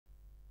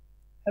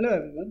Hello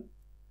everyone.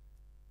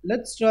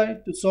 Let's try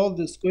to solve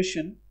this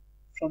question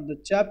from the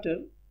chapter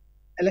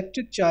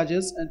Electric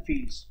Charges and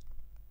Fields.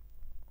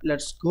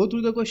 Let's go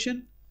through the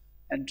question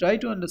and try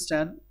to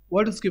understand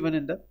what is given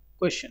in the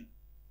question.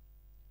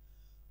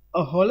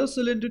 A hollow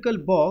cylindrical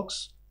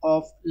box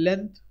of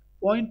length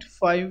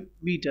 0.5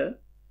 meter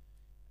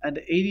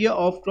and area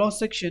of cross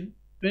section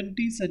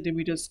 20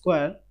 centimeters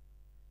square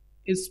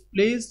is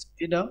placed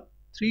in a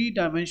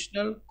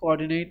three-dimensional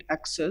coordinate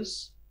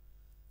axis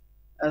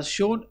as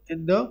shown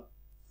in the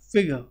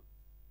figure.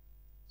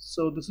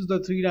 So this is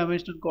the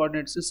three-dimensional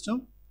coordinate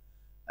system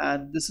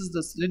and this is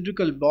the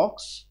cylindrical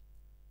box.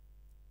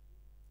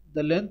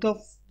 The length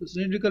of the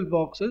cylindrical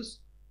box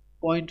is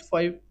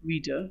 0.5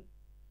 meter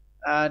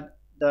and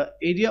the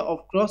area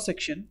of cross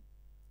section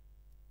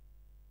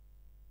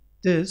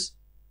this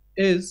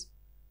is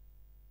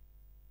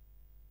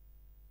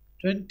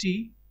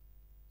 20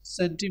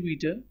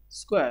 centimeter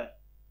square.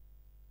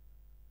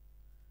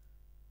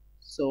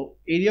 So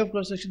area of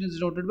cross section is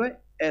denoted by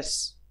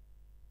S.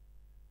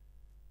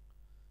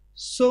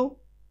 So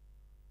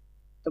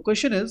the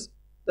question is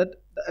that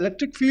the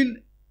electric field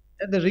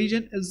in the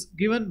region is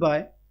given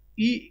by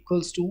E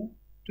equals to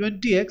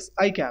 20x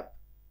I cap.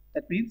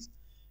 That means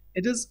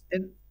it is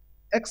in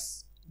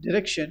x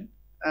direction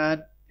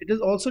and it is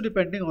also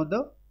depending on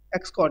the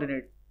x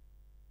coordinate,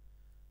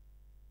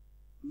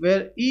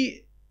 where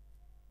E,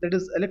 that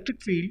is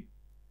electric field,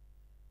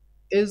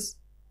 is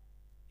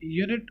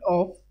unit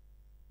of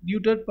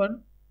Newton per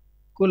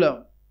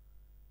coulomb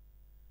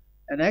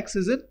and x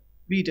is in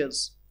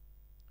meters.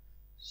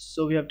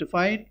 So we have to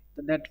find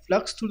the net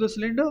flux through the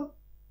cylinder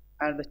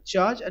and the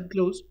charge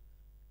enclosed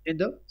in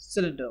the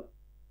cylinder.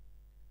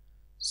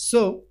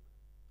 So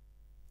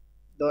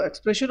the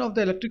expression of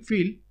the electric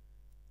field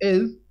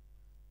is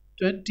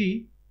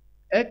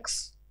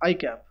 20x I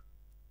cap.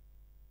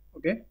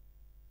 Okay.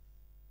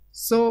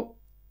 So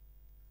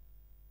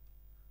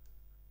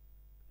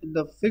in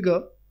the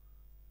figure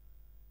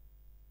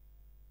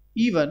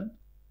E1,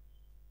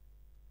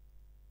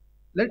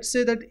 let's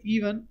say that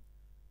E1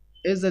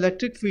 is the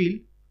electric field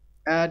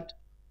at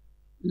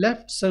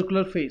left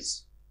circular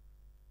face.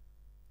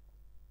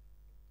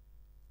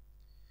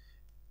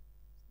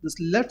 This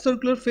left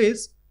circular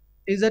face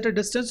is at a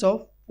distance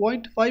of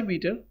 0.5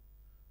 meter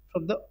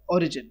from the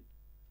origin.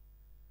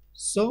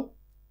 So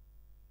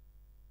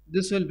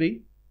this will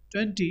be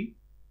 20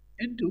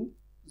 into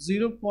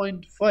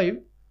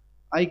 0.5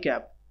 I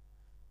cap,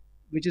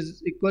 which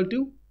is equal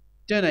to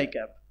 10 I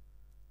cap.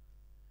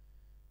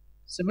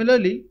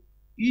 Similarly,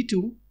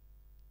 E2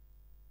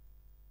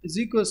 is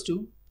equals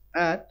to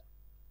at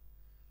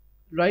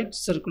right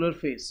circular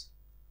face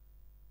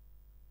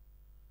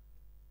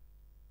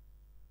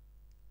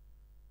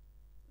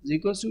is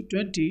equals to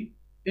 20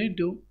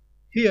 into,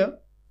 here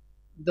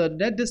the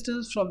net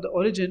distance from the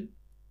origin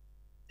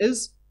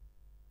is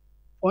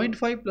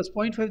 0.5 plus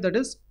 0.5, that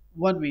is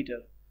 1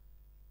 meter.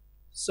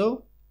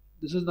 So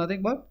this is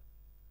nothing but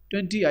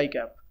 20 I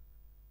cap.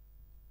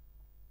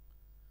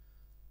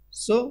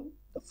 So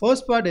the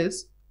first part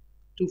is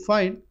to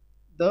find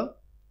the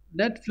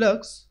net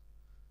flux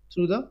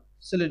through the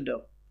cylinder.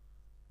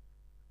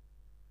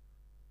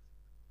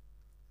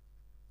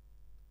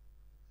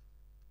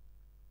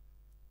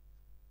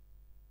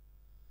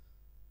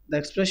 The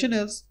expression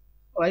is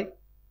like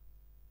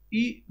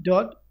E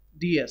dot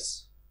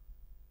ds,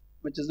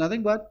 which is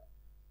nothing but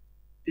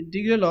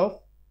integral of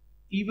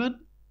E1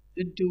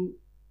 into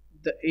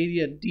the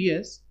area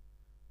ds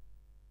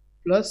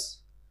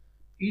plus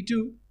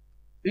E2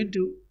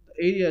 into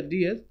the area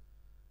ds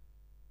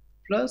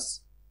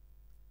plus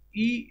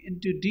E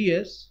into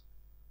ds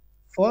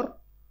for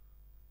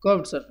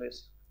curved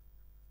surface.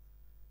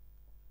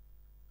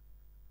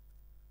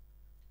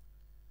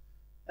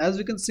 As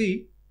we can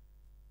see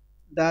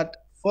that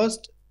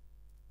first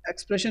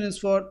expression is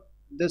for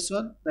this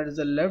one, that is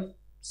the left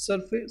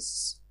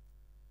surface,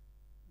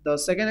 the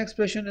second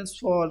expression is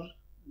for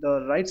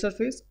the right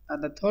surface,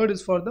 and the third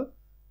is for the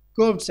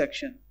curved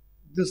section.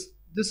 This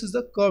is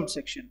the curved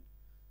section.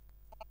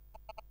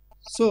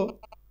 So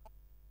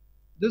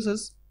this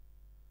is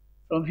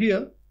from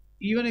here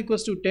E1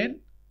 equals to 10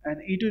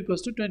 and E2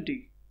 equals to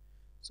 20.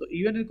 So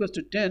E1 equals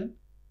to 10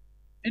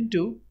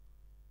 into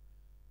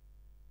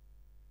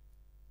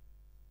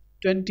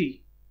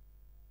 20.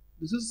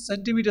 This is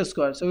centimeter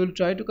square, so we will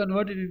try to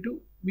convert it into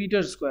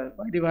meter square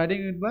by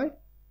dividing it by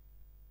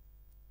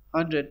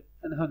 100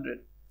 and 100.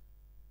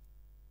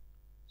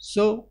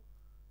 So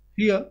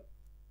here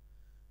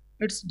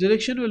its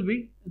direction will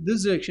be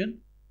this direction,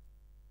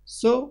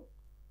 so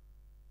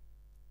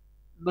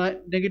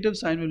negative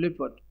sign will be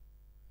put.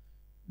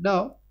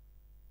 Now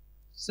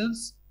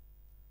since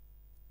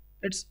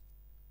it's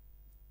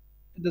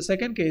in the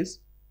second case,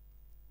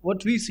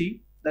 what we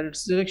see that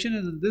its direction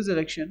is in this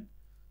direction,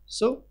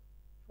 so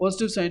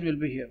positive sign will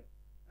be here,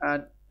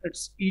 and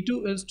its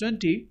E2 is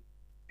 20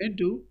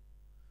 into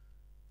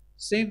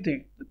same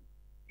thing, the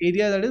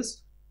area, that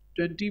is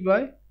 20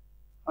 by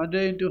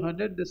 100 into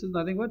 100. This is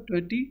nothing but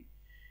 20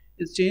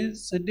 is changed,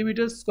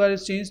 centimeter square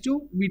is changed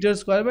to meter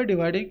square by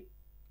dividing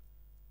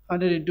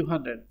 100 into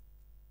 100.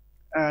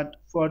 And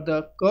for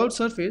the curved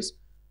surface,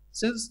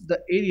 since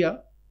the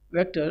area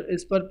vector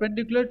is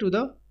perpendicular to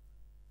the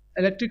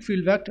electric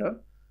field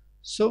vector,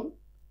 so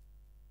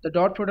the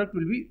dot product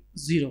will be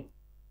 0.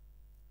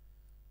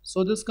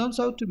 So this comes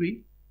out to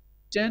be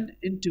 10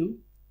 into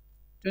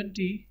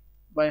 20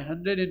 by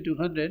 100 into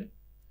 100,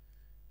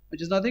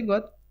 which is nothing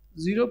but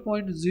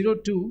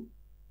 0.02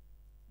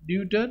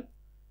 Newton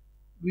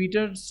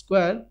meter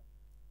square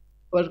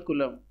per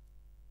coulomb.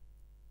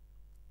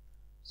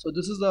 So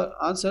this is the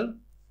answer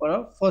for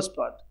our first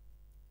part.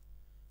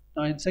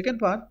 Now in second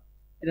part,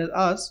 it has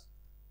asked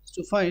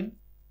to find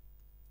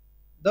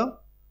the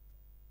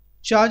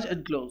charge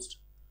enclosed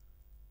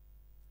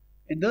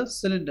in the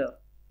cylinder.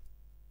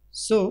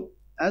 So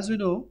as we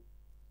know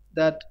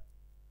that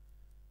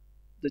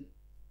the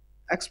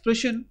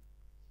expression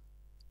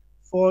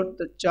for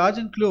the charge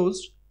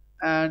enclosed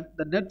and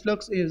the net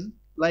flux is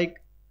like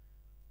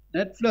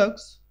net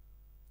flux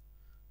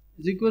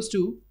is equals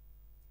to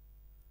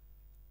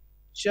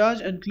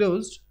charge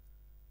enclosed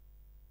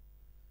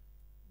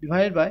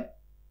divided by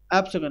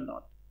epsilon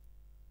naught.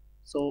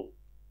 So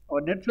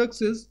our net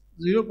flux is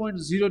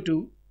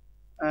 0.02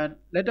 and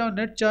let our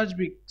net charge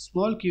be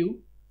small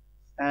q,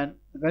 and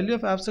the value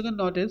of epsilon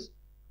naught is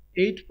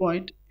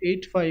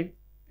 8.85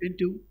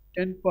 into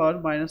 10 power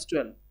minus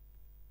 12.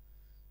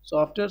 So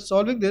after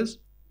solving this,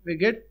 we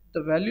get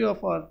the value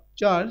of our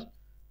charge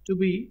to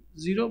be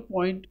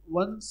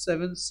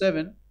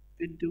 0.177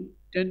 into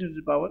 10 to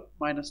the power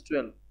minus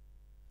 12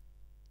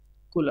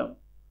 coulomb.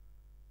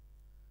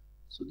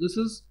 So this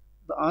is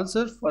the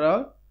answer for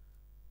our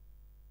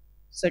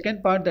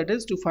second part, that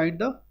is to find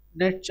the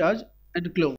net charge enclosed.